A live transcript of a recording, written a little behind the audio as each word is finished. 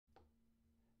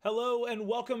Hello and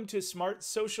welcome to Smart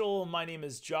Social. My name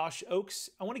is Josh Ochs.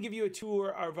 I want to give you a tour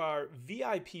of our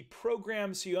VIP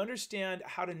program so you understand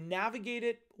how to navigate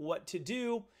it, what to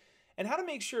do, and how to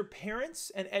make sure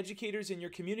parents and educators in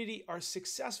your community are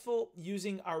successful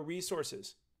using our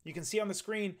resources. You can see on the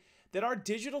screen that our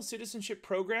digital citizenship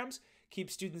programs keep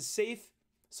students safe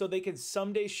so they can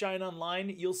someday shine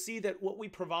online. You'll see that what we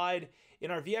provide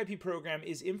in our VIP program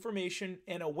is information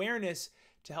and awareness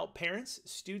to help parents,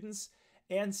 students,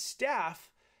 and staff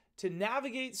to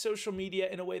navigate social media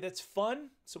in a way that's fun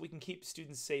so we can keep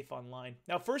students safe online.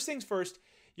 Now, first things first,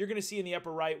 you're going to see in the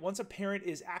upper right, once a parent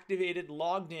is activated,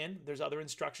 logged in, there's other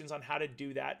instructions on how to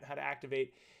do that, how to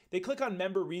activate. They click on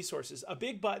Member Resources, a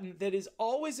big button that is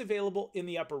always available in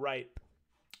the upper right.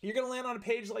 You're going to land on a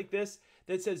page like this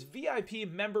that says VIP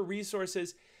Member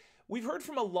Resources. We've heard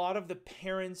from a lot of the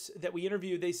parents that we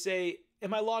interview. They say,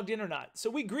 am I logged in or not? So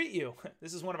we greet you.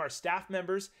 This is one of our staff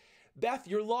members. Beth,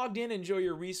 you're logged in, enjoy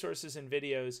your resources and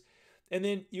videos. And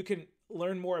then you can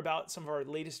learn more about some of our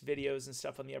latest videos and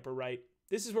stuff on the upper right.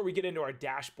 This is where we get into our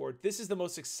dashboard. This is the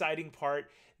most exciting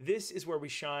part. This is where we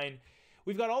shine.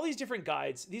 We've got all these different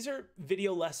guides. These are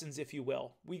video lessons, if you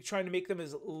will. We try to make them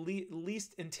as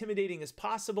least intimidating as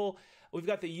possible. We've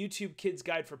got the YouTube Kids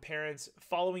Guide for parents,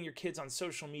 following your kids on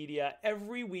social media.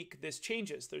 Every week this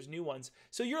changes. There's new ones.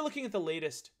 So you're looking at the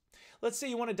latest. Let's say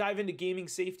you want to dive into gaming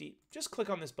safety. Just click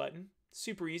on this button.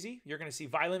 Super easy. You're going to see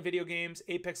violent video games,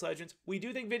 Apex Legends. We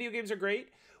do think video games are great.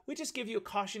 We just give you a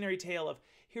cautionary tale of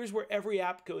here's where every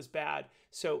app goes bad.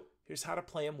 So here's how to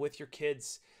play them with your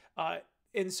kids.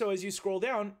 And so as you scroll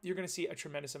down, you're going to see a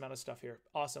tremendous amount of stuff here.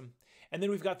 Awesome. And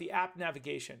then we've got the app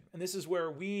navigation. And this is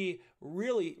where we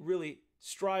really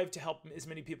strive to help as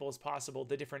many people as possible,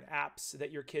 the different apps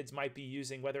that your kids might be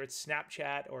using, whether it's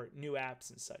Snapchat or new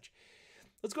apps and such.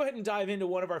 Let's go ahead and dive into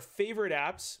one of our favorite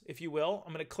apps, if you will.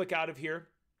 I'm going to click out of here.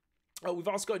 We've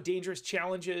also got dangerous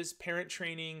challenges, parent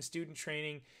training, student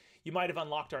training. You might have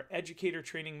unlocked our educator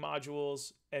training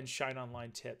modules and Shine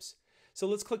Online tips. So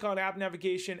let's click on app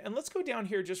navigation and let's go down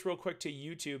here just real quick to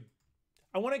YouTube.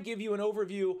 I want to give you an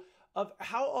overview of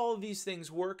how all of these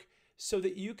things work so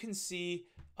that you can see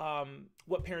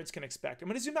what parents can expect. I'm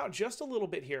going to zoom out just a little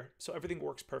bit here so everything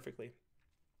works perfectly.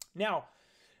 Now,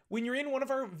 when you're in one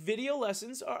of our video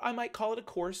lessons, or I might call it a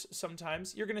course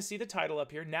sometimes, you're going to see the title up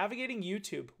here, Navigating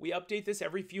YouTube. We update this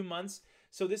every few months.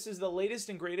 So this is the latest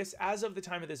and greatest as of the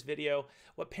time of this video,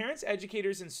 what parents,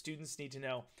 educators, and students need to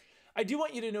know. I do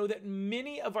want you to know that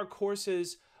many of our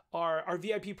courses our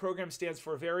VIP program stands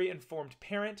for Very Informed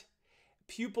Parent,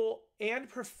 Pupil, and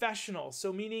Professional.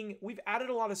 So meaning we've added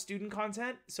a lot of student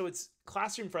content, so it's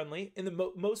classroom friendly in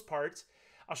the most parts.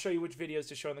 I'll show you which videos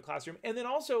to show in the classroom. And then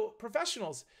also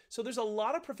professionals. So there's a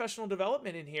lot of professional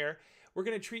development in here. We're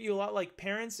going to treat you a lot like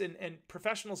parents and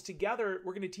professionals together.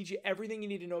 We're going to teach you everything you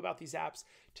need to know about these apps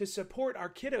to support our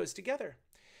kiddos together.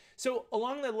 So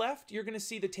along the left, you're going to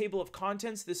see the table of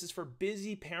contents. This is for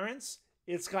busy parents.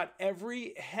 It's got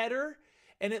every header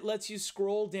and it lets you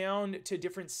scroll down to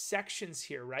different sections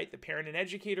here, right? The parent and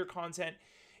educator content,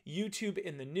 YouTube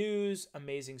in the news,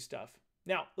 amazing stuff.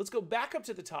 Now let's go back up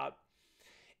to the top.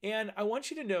 And I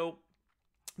want you to know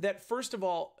that first of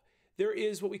all, there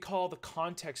is what we call the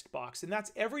context box. And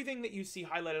that's everything that you see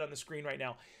highlighted on the screen right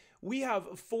now. We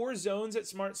have 4 zones at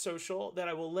Smart Social that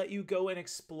I will let you go and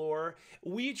explore.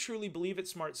 We truly believe at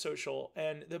Smart Social,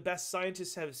 and the best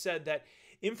scientists have said that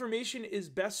information is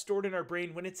best stored in our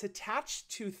brain when it's attached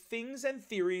to things and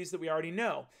theories that we already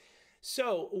know.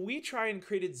 So we try and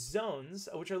created zones,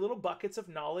 which are little buckets of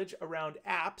knowledge around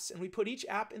apps, and we put each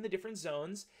app in the different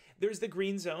zones. There's the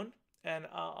green zone, and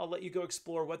I'll let you go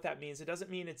explore what that means. It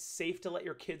doesn't mean it's safe to let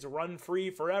your kids run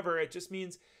free forever. It just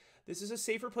means this is a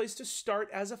safer place to start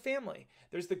as a family.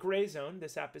 There's the gray zone.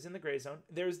 This app is in the gray zone.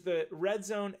 There's the red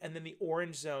zone and then the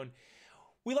orange zone.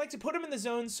 We like to put them in the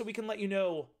zones so we can let you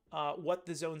know what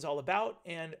the zone's all about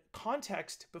and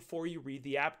context before you read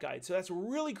the app guide. So that's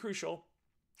really crucial.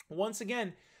 Once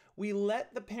again, we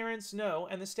let the parents know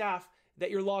and the staff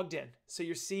that you're logged in. So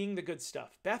you're seeing the good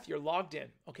stuff. Beth, you're logged in.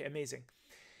 Okay, amazing.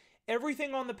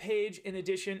 Everything on the page, in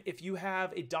addition, if you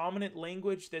have a dominant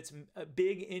language that's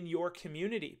big in your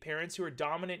community, parents who are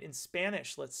dominant in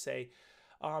Spanish, let's say,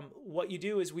 what you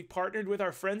do is we partnered with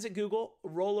our friends at Google,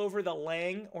 roll over the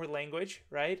lang or language,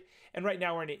 right? And right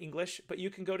now we're in English, but you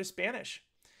can go to Spanish.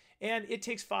 And it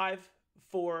takes 5,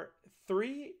 4,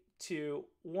 3, 2,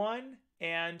 1,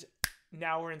 and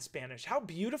now we're in Spanish. How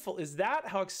beautiful is that?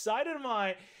 How excited am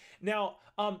I? Now,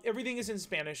 everything is in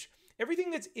Spanish.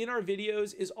 Everything that's in our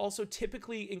videos is also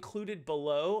typically included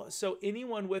below. So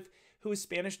anyone who is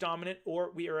Spanish dominant,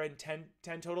 or we are in 10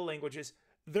 total languages,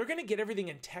 they're going to get everything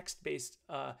in text-based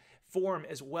form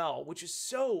as well, which is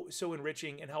so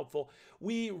enriching and helpful.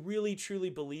 We really truly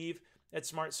believe at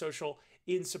Smart Social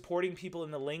in supporting people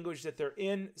in the language that they're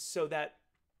in, so that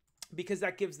because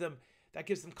that gives them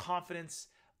confidence.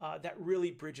 That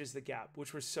really bridges the gap,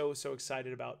 which we're so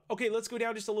excited about. Okay, let's go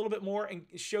down just a little bit more and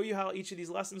show you how each of these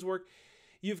lessons work.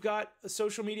 You've got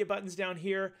social media buttons down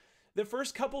here. The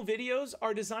first couple videos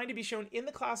are designed to be shown in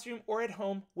the classroom or at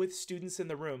home with students in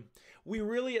the room. We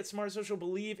really at Smart Social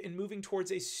believe in moving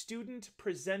towards a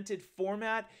student-presented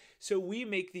format, so we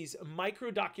make these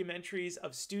micro documentaries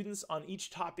of students on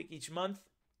each topic each month.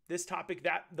 This topic,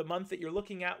 the month that you're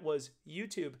looking at, was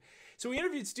YouTube. So we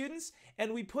interviewed students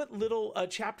and we put little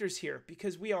chapters here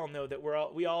because we all know that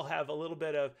we all have a little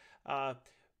bit of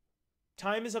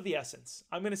time is of the essence.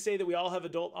 I'm going to say that we all have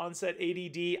adult onset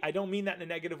ADD. I don't mean that in a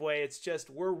negative way. It's just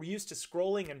we're used to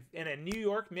scrolling in a New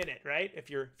York minute, right? If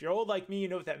you're old like me, you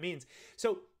know what that means.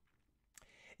 So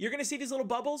you're going to see these little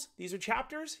bubbles. These are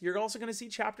chapters. You're also going to see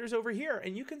chapters over here,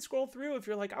 and you can scroll through if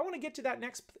you're like, I want to get to that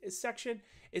next section.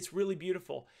 It's really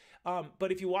beautiful.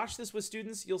 But if you watch this with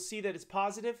students, you'll see that it's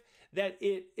positive, that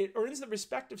it earns the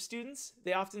respect of students.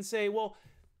 They often say, well,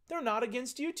 they're not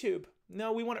against YouTube.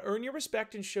 No, we want to earn your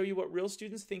respect and show you what real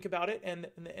students think about it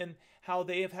and how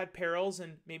they have had perils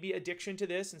and maybe addiction to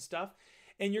this and stuff.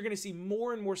 And you're going to see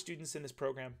more and more students in this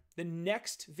program. The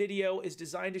next video is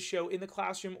designed to show in the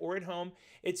classroom or at home.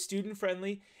 It's student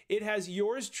friendly. It has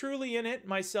yours truly in it,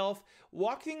 myself,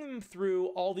 walking them through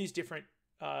all these different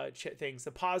things,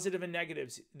 the positive and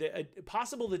negatives, the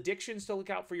possible addictions to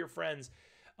look out for your friends,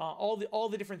 all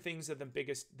the different things that the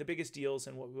biggest deals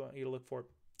and what we want you to look for.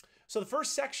 So the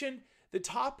first section, the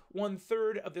top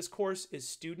 1/3 of this course is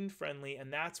student friendly,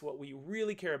 and that's what we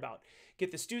really care about.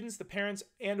 Get the students, the parents,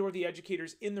 and/or the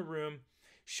educators in the room.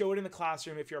 Show it in the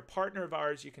classroom. If you're a partner of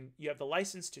ours, you have the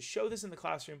license to show this in the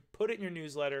classroom. Put it in your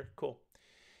newsletter. Cool.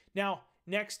 Now,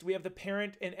 next we have the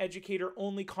parent and educator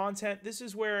only content. This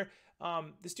is where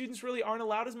the students really aren't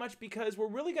allowed as much because we're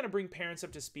really going to bring parents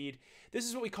up to speed. This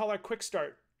is what we call our quick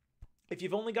start. If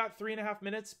you've only got 3.5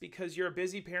 minutes because you're a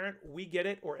busy parent, we get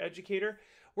it, or educator,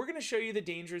 we're going to show you the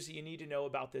dangers that you need to know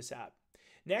about this app.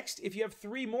 Next, if you have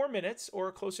 3 more minutes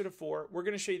or closer to 4, we're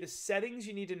going to show you the settings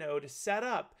you need to know to set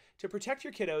up to protect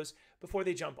your kiddos before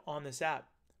they jump on this app,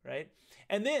 right?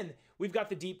 And then we've got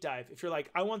the deep dive. If you're like,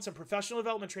 I want some professional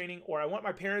development training, or I want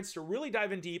my parents to really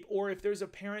dive in deep, or if there's a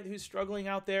parent who's struggling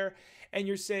out there and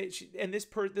you're saying, and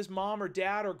this mom or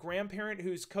dad or grandparent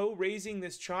who's co-raising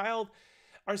this child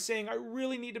are saying, I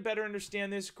really need to better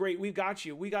understand this. Great, we've got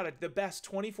you. We got the best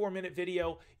 24-minute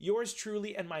video. Yours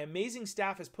truly and my amazing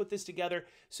staff has put this together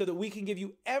so that we can give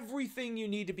you everything you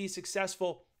need to be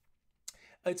successful.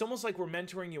 It's almost like we're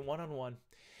mentoring you one-on-one.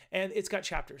 And it's got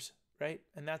chapters, right?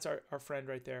 And that's our friend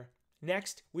right there.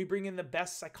 Next, we bring in the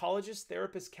best psychologists,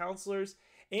 therapists, counselors,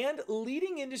 and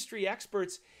leading industry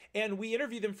experts, and we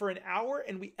interview them for an hour,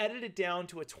 and we edit it down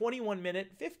to a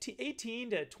 21-minute,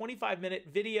 18 to 25-minute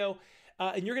video.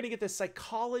 And you're going to get the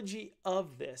psychology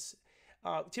of this.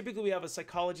 Typically, we have a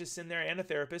psychologist in there and a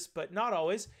therapist, but not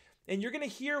always. And you're going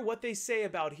to hear what they say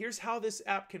about, here's how this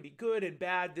app can be good and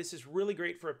bad. This is really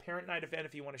great for a parent night event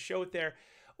if you want to show it there,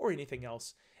 or anything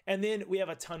else. And then we have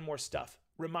a ton more stuff.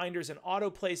 Reminders and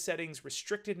autoplay settings,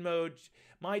 restricted mode.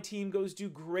 My team goes to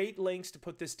great lengths to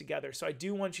put this together. So I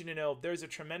do want you to know there's a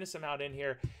tremendous amount in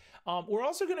here. We're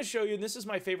also going to show you, and this is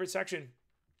my favorite section,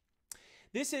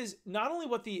 this is not only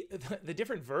what the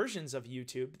different versions of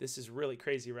YouTube, this is really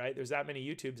crazy, right? There's that many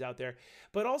YouTubes out there,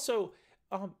 but also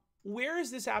where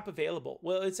is this app available?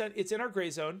 Well, it's in our gray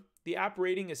zone. The app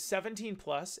rating is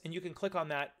 17+, and you can click on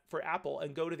that for Apple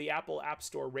and go to the Apple App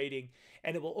Store rating,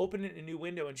 and it will open it in a new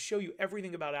window and show you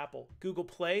everything about Apple. Google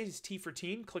Play is T for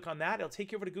teen. Click on that. It'll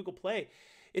take you over to Google Play.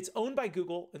 It's owned by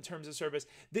Google in terms of service.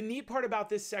 The neat part about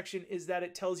this section is that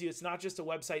it tells you it's not just a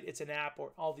website, it's an app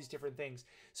or all these different things.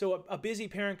 So a busy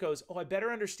parent goes, oh, I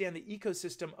better understand the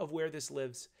ecosystem of where this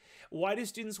lives. Why do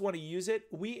students want to use it?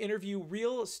 We interview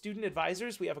real student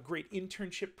advisors. We have a great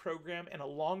internship program and a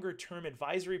longer term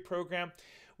advisory program.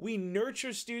 We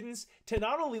nurture students to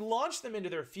not only launch them into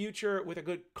their future with a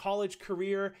good college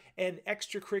career and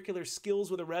extracurricular skills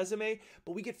with a resume,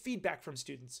 but we get feedback from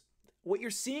students. What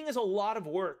you're seeing is a lot of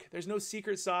work. There's no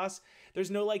secret sauce. There's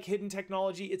no like hidden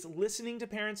technology. It's listening to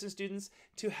parents and students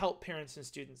to help parents and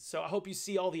students. So I hope you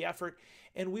see all the effort,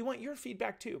 and we want your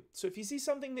feedback too. So if you see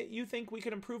something that you think we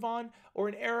can improve on or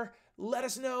an error, let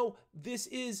us know. This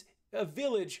is a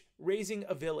village raising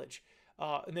a village.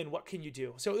 And then what can you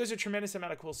do? So there's a tremendous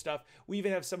amount of cool stuff. We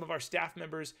even have some of our staff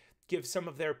members give some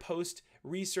of their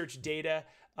post-research data.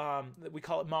 We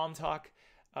call it Mom Talk.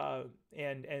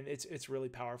 and it's really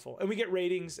powerful. And we get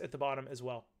ratings at the bottom as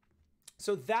well.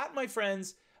 So that, my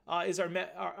friends, is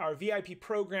our VIP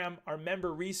program, our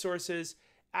member resources.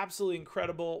 Absolutely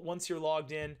incredible. Once you're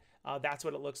logged in, that's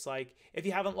what it looks like. If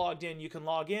you haven't logged in, you can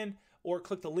log in or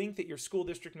click the link that your school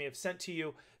district may have sent to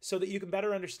you so that you can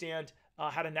better understand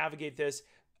how to navigate this.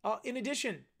 In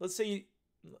addition, let's say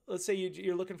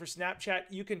you're looking for Snapchat,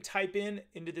 you can type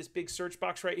into this big search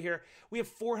box right here. We have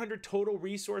 400 total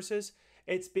resources.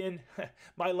 It's been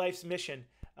my life's mission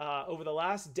over the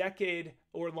last decade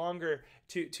or longer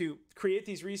to create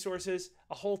these resources.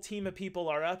 A whole team of people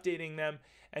are updating them,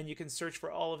 and you can search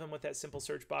for all of them with that simple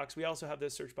search box. We also have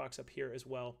this search box up here as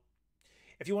well.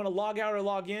 If you want to log out or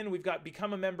log in, we've got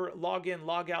become a member, log in,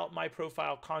 log out, my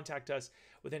profile, contact us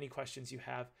with any questions you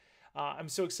have. I'm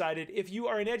so excited. If you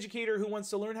are an educator who wants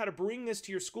to learn how to bring this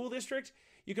to your school district,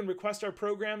 you can request our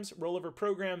programs, rollover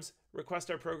programs,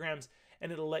 request our programs,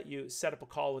 and it'll let you set up a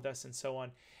call with us and so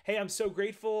on. Hey, I'm so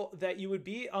grateful that you would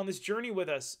be on this journey with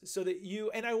us so that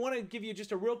and I want to give you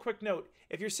just a real quick note.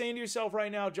 If you're saying to yourself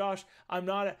right now, Josh, I'm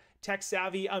not a tech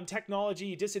savvy, I'm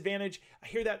technology disadvantaged. I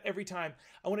hear that every time.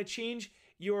 I want to change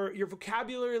your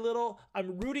vocabulary a little.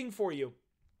 I'm rooting for you.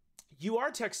 You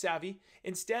are tech savvy.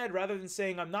 Instead, rather than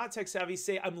saying I'm not tech savvy,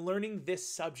 say I'm learning this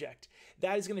subject.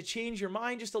 That is going to change your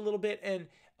mind just a little bit, and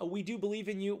we do believe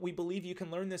in you. We believe you can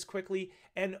learn this quickly,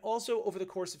 and also over the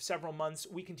course of several months,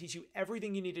 we can teach you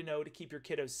everything you need to know to keep your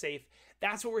kiddos safe.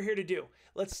 That's what we're here to do.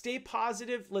 Let's stay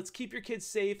positive, let's keep your kids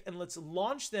safe, and let's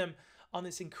launch them on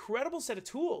this incredible set of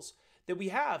tools that we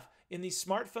have in these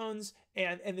smartphones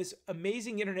and this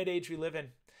amazing internet age we live in.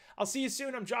 I'll see you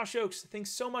soon. I'm Josh Ochs.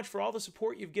 Thanks so much for all the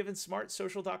support you've given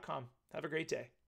smartsocial.com. Have a great day.